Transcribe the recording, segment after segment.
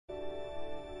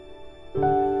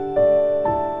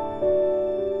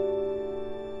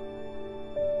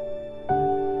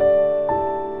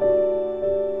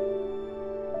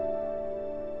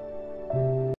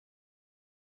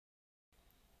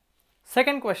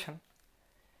Second question.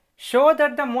 Show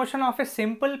that the motion of a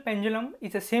simple pendulum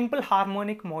is a simple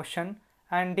harmonic motion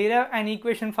and derive an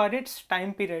equation for its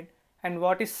time period and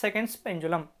what is seconds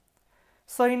pendulum.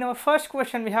 So in our first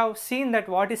question we have seen that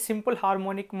what is simple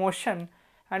harmonic motion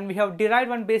and we have derived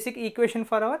one basic equation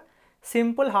for our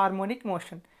simple harmonic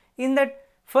motion. In that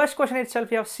first question itself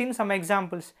we have seen some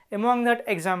examples. Among that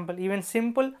example, even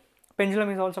simple pendulum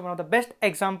is also one of the best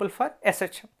example for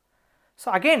SHM.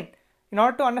 So again, in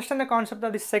order to understand the concept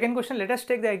of this second question, let us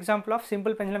take the example of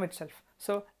simple pendulum itself.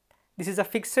 So this is a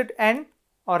fixed N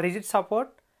or rigid support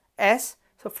S.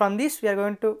 So from this we are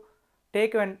going to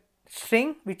take a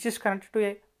string which is connected to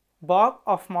a bob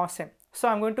of mass M. So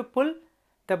I am going to pull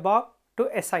the bob to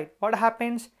a side. What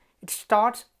happens? It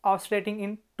starts oscillating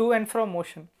in to and fro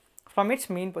motion from its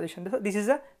mean position. So this is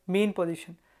a mean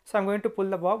position. So I am going to pull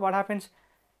the bob. What happens?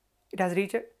 It has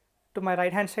reached to my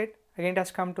right hand side. Again it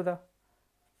has come to the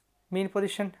mean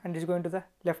position and is going to the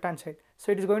left hand side.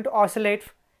 So it is going to oscillate.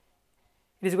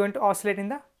 It is going to oscillate in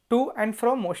the to and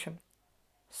fro motion.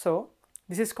 So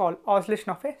this is called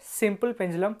oscillation of a simple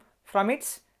pendulum from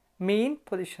its mean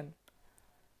position.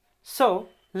 So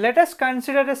let us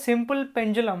consider a simple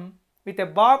pendulum with a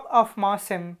bob of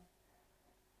mass M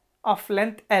of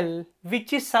length L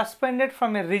which is suspended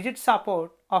from a rigid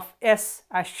support of S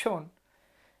as shown.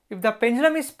 If the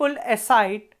pendulum is pulled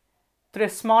aside through a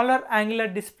smaller angular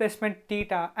displacement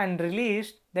theta and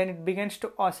released, then it begins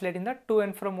to oscillate in the to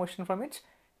and fro motion from its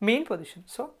mean position.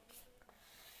 So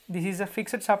this is a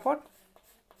fixed support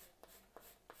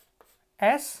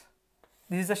S,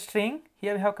 this is a string,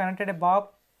 here we have connected a bob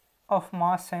of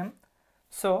mass M.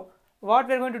 So what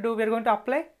we are going to do, we are going to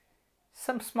apply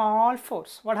some small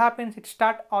force. What happens? It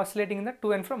starts oscillating in the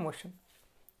to and fro motion.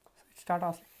 So it starts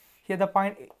oscillating. Here the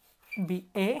point be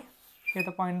A, here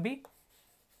the point be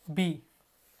B.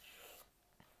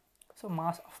 So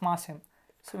mass of mass M.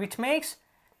 So which makes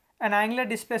an angular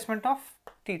displacement of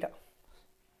theta.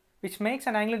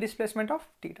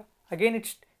 Again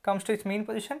it comes to its mean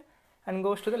position and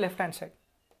goes to the left hand side.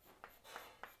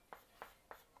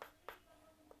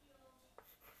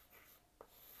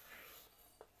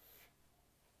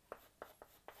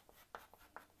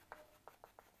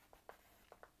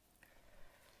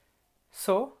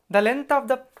 So the length of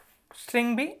the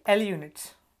string be L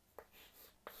units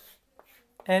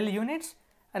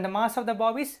and the mass of the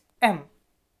bob is M,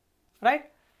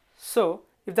 right? So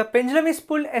if the pendulum is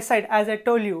pulled aside, as I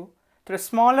told you, through a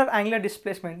smaller angular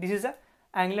displacement, this is a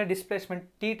angular displacement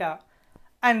theta,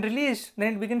 and released,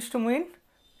 then it begins to move in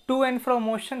to and fro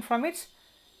motion from its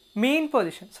mean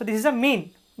position. So this is a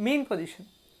mean position,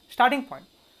 starting point.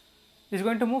 It is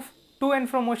going to move to and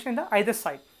fro motion in the either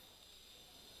side.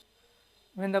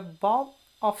 When the bob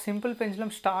of simple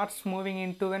pendulum starts moving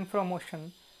in to and fro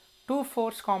motion, two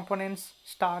force components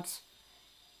starts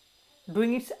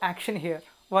doing its action here.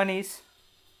 One is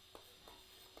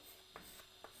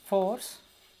force,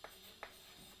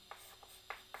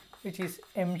 which is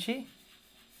mg,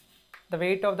 the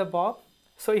weight of the bob.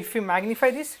 So if we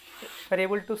magnify this, we are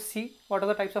able to see what are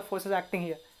the types of forces acting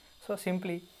here. So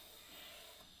simply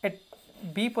at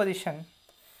B position,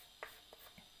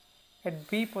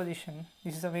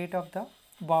 this is the weight of the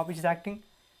bob which is acting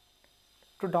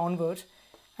to downwards,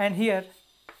 and here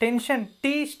tension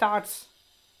T starts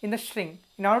in the string.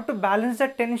 In order to balance the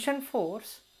tension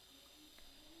force,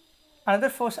 another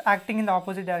force acting in the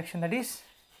opposite direction, that is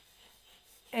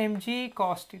mg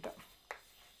cos theta.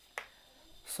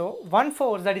 So one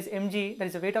force, that is mg, that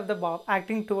is the weight of the bob,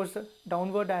 acting towards the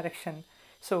downward direction.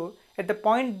 So at the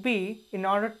point B, in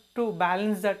order to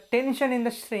balance the tension in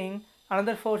the string,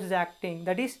 another force is acting,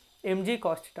 that is mg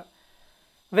cos theta.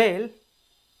 Well,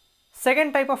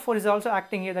 second type of force is also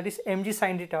acting here, that is mg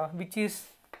sin theta, which is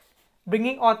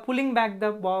bringing or pulling back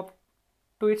the bob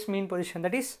to its mean position,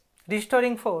 that is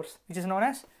restoring force, which is known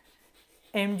as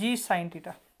mg sin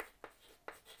theta.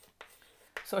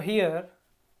 So here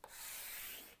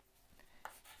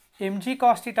mg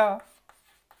cos theta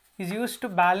is used to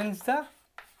balance the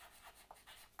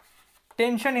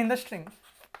tension in the string.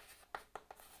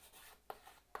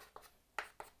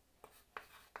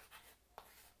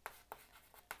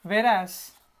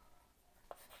 Whereas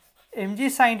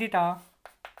mg sin theta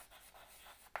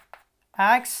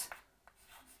acts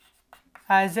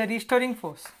as a restoring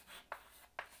force,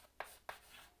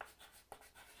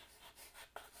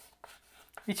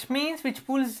 which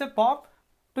pulls the bob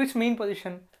to its mean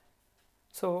position.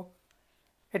 So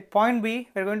at point B,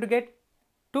 we are going to get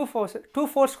two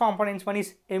force components. One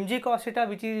is mg cos theta,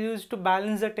 which is used to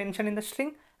balance the tension in the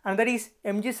string, and that is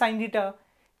mg sin theta,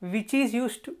 which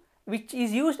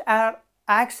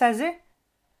acts as a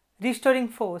restoring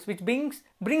force which brings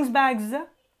back the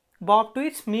bob to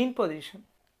its mean position.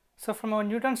 So from our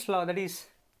Newton's law, that is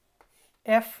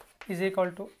F is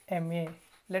equal to ma,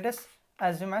 let us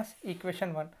assume as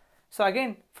equation 1. So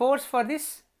again, force for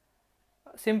this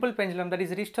simple pendulum, that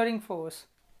is restoring force,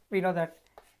 we know that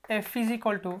F is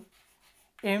equal to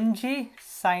mg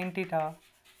sin theta,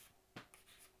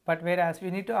 but whereas we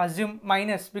need to assume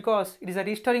minus because it is a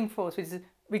restoring force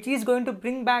which is going to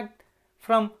bring back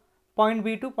from point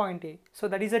B to point A. So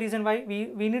that is the reason why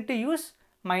we need to use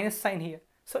minus sign here.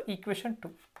 So equation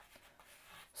 2.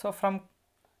 So from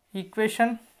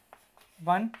equation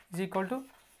 1 is equal to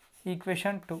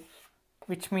equation 2,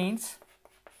 which means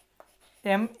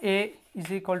ma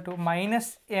is equal to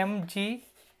minus mg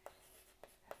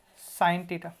sin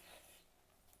theta.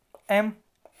 M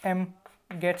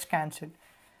gets cancelled.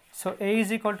 So a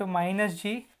is equal to minus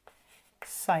g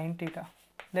sin theta.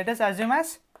 Let us assume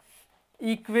as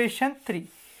equation 3.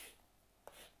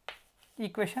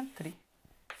 Equation 3.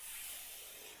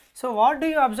 So what do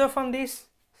you observe from this?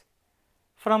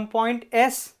 From point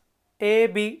S, A,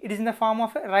 B, it is in the form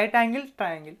of a right angle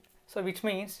triangle. So which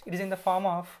means it is in the form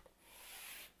of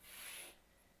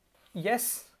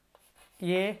S,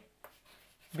 A,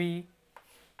 B,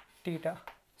 theta.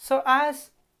 So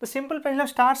as the simple pendulum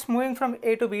starts moving from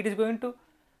A to B, it is going to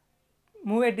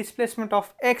move a displacement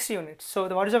of x units. So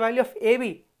what is the value of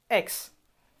AB? X.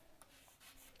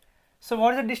 So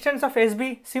what is the distance of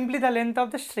SB? Simply the length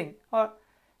of the string, or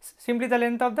simply the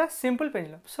length of the simple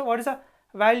pendulum. So what is the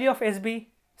value of SB?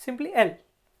 Simply L.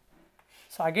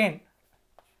 So again,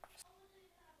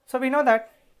 so we know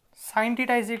that sin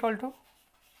theta is equal to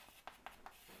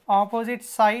opposite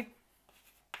side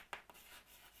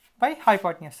by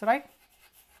hypotenuse, right?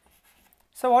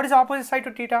 So what is opposite side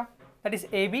to theta? That is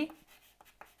AB.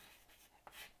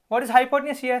 What is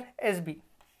hypotenuse here? SB.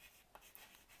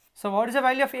 So what is the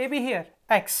value of AB here?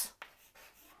 X.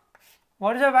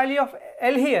 What is the value of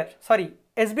L here? Sorry,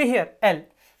 SB here? L.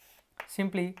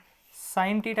 Simply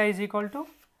sin theta is equal to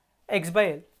x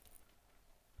by L.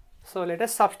 So let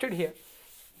us substitute here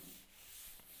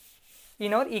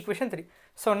in our equation 3.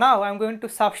 So now I am going to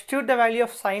substitute the value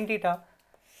of sin theta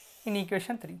in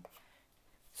equation 3.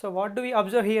 So what do we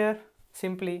observe here?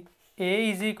 Simply A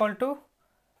is equal to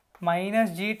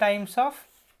minus g times of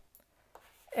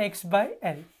x by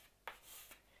L.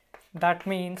 That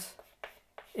means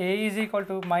A is equal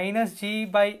to minus g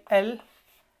by L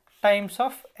times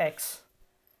of x,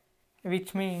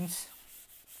 which means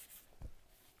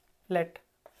let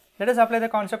us apply the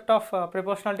concept of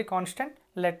proportionality constant.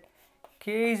 Let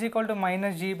k is equal to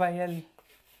minus g by L,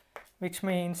 which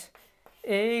means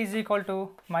A is equal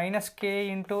to minus k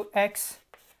into x,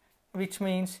 which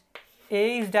means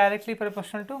A is directly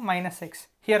proportional to minus x.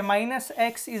 Here minus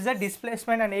x is the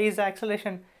displacement and A is the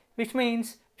acceleration, which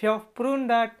means we have proven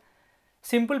that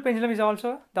simple pendulum is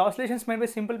also, the oscillations made by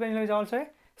simple pendulum is also a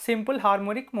simple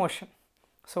harmonic motion.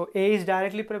 So A is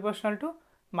directly proportional to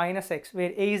minus x, where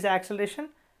A is the acceleration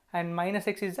and minus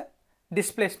x is the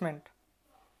displacement.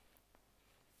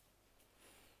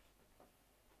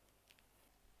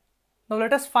 Now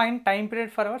let us find time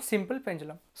period for our simple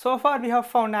pendulum. So far we have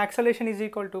found acceleration is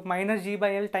equal to minus g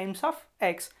by L times of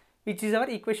x, which is our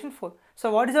equation 4.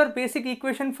 So what is our basic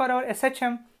equation for our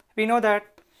SHM? We know that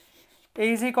A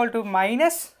is equal to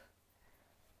minus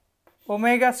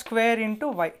omega square into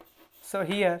y. So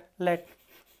here let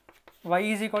y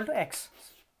is equal to x.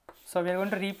 So we are going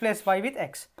to replace y with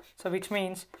x. So which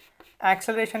means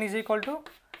acceleration is equal to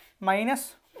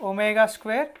minus omega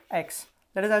square x.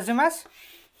 Let us assume as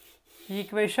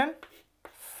equation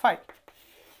 5.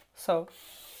 So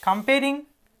comparing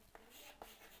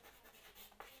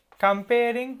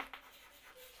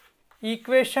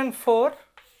equation 4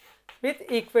 with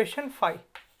equation 5,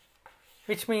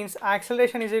 which means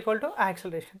acceleration is equal to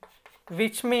acceleration,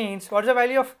 which means what is the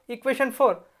value of equation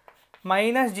 4?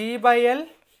 Minus g by L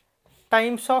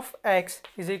times of x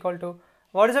is equal to,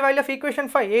 what is the value of equation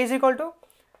 5? A is equal to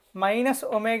minus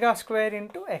omega square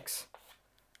into x,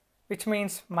 which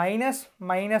means minus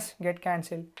minus get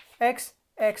cancelled, x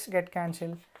get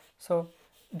cancelled. So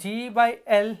g by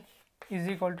L is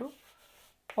equal to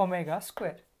omega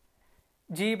square.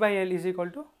 G by L is equal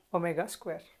to omega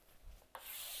square,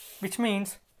 which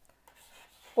means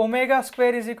omega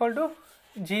square is equal to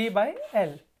g by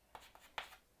L.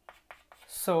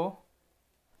 So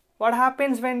what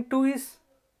happens when 2 is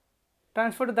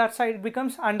transferred to that side? It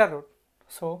becomes under root.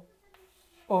 So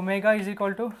omega is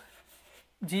equal to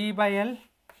g by L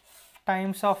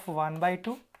times of 1 by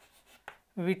 2,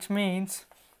 which means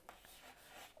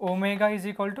omega is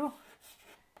equal to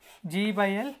g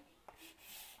by L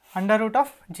under root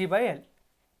of g by L.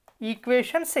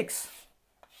 equation 6.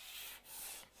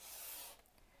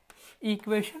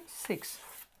 Equation 6.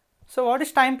 So what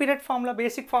is time period formula?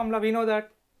 Basic formula, we know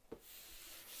that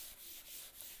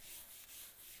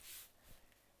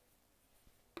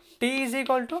T is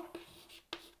equal to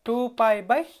 2 pi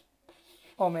by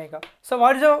omega. So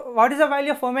what is the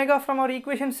value of omega from our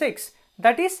equation 6?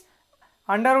 That is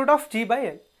under root of g by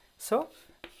L. So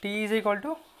T is equal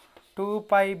to 2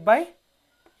 pi by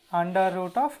under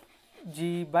root of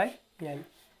g by L,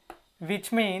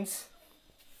 which means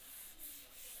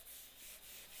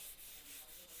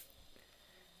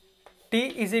T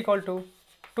is equal to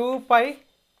 2 pi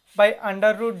by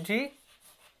under root g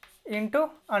into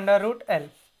under root L,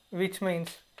 which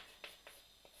means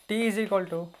T is equal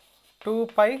to 2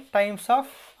 pi times of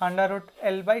under root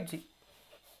L by g,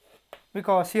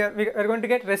 because here we are going to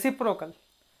get reciprocal.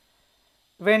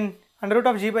 When under root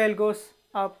of g by L goes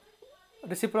up,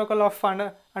 reciprocal of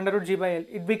under root g by L,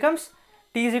 it becomes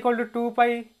T is equal to 2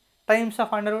 pi times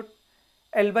of under root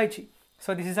L by g.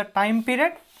 So this is a time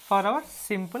period for our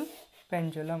simple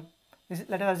pendulum.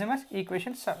 Let us assume as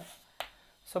equation 7.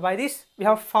 So by this we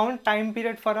have found time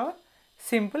period for our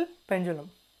simple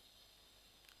pendulum.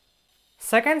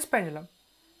 Seconds pendulum.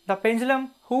 The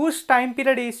pendulum whose time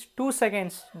period is 2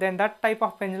 seconds, then that type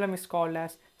of pendulum is called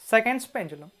as seconds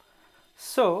pendulum.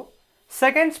 So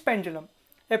seconds pendulum,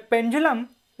 a pendulum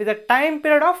with a time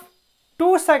period of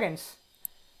 2 seconds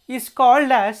is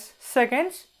called as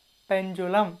seconds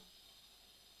pendulum.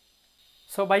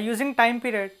 So by using time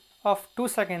period of 2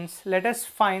 seconds, let us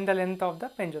find the length of the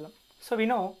pendulum. So we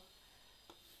know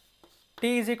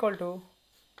T is equal to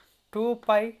 2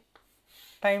 pi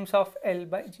times of L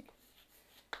by g,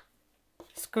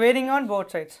 squaring on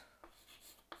both sides,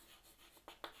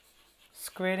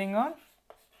 squaring on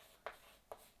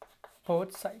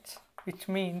both sides, which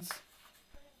means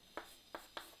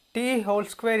T whole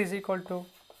square is equal to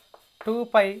 2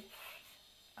 pi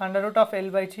under root of L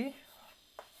by g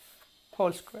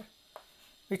whole square,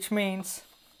 which means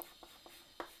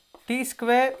T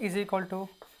square is equal to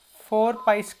 4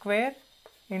 pi square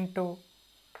into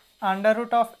under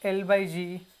root of L by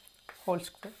g whole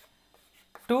square.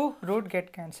 2 root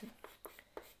get cancelled.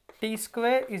 T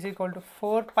square is equal to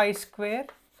 4 pi square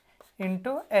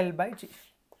into L by g.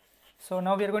 So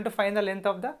now we are going to find the length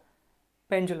of the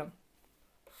pendulum.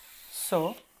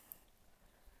 So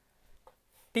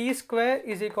T square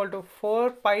is equal to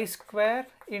 4 pi square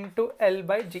into L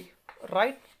by g,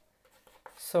 right?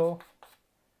 So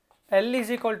L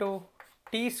is equal to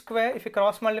T square. If we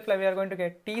cross multiply, we are going to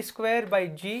get T square by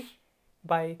g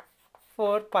by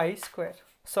 4 pi square.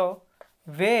 So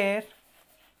where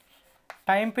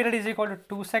time period is equal to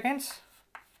 2 seconds,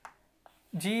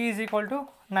 g is equal to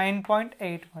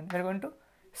 9.81. We are going to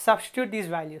substitute these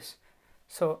values.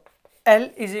 So L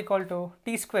is equal to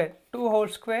T square 2 whole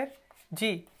square,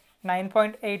 g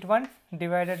 9.81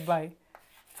 divided by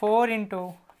 4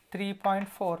 into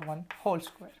 3.41 whole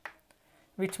square,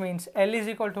 which means L is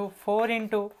equal to 4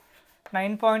 into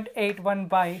 9.81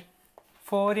 by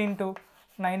 4 into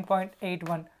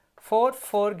 9.81.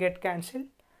 4 get cancelled,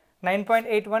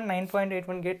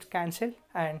 9.81 gets cancelled,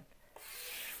 and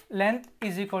length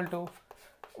is equal to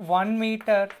 1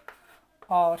 meter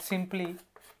or simply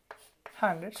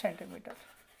 100 centimeters.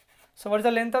 So what is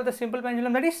the length of the simple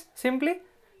pendulum? That is simply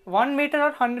 1 meter or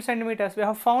 100 centimeters. We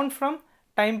have found from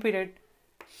time period,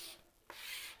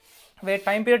 where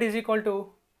time period is equal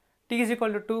to T is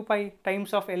equal to 2 pi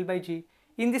times of L by g.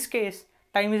 In this case,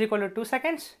 time is equal to 2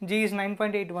 seconds, g is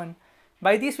 9.81.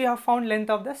 By this we have found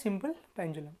length of the simple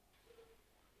pendulum.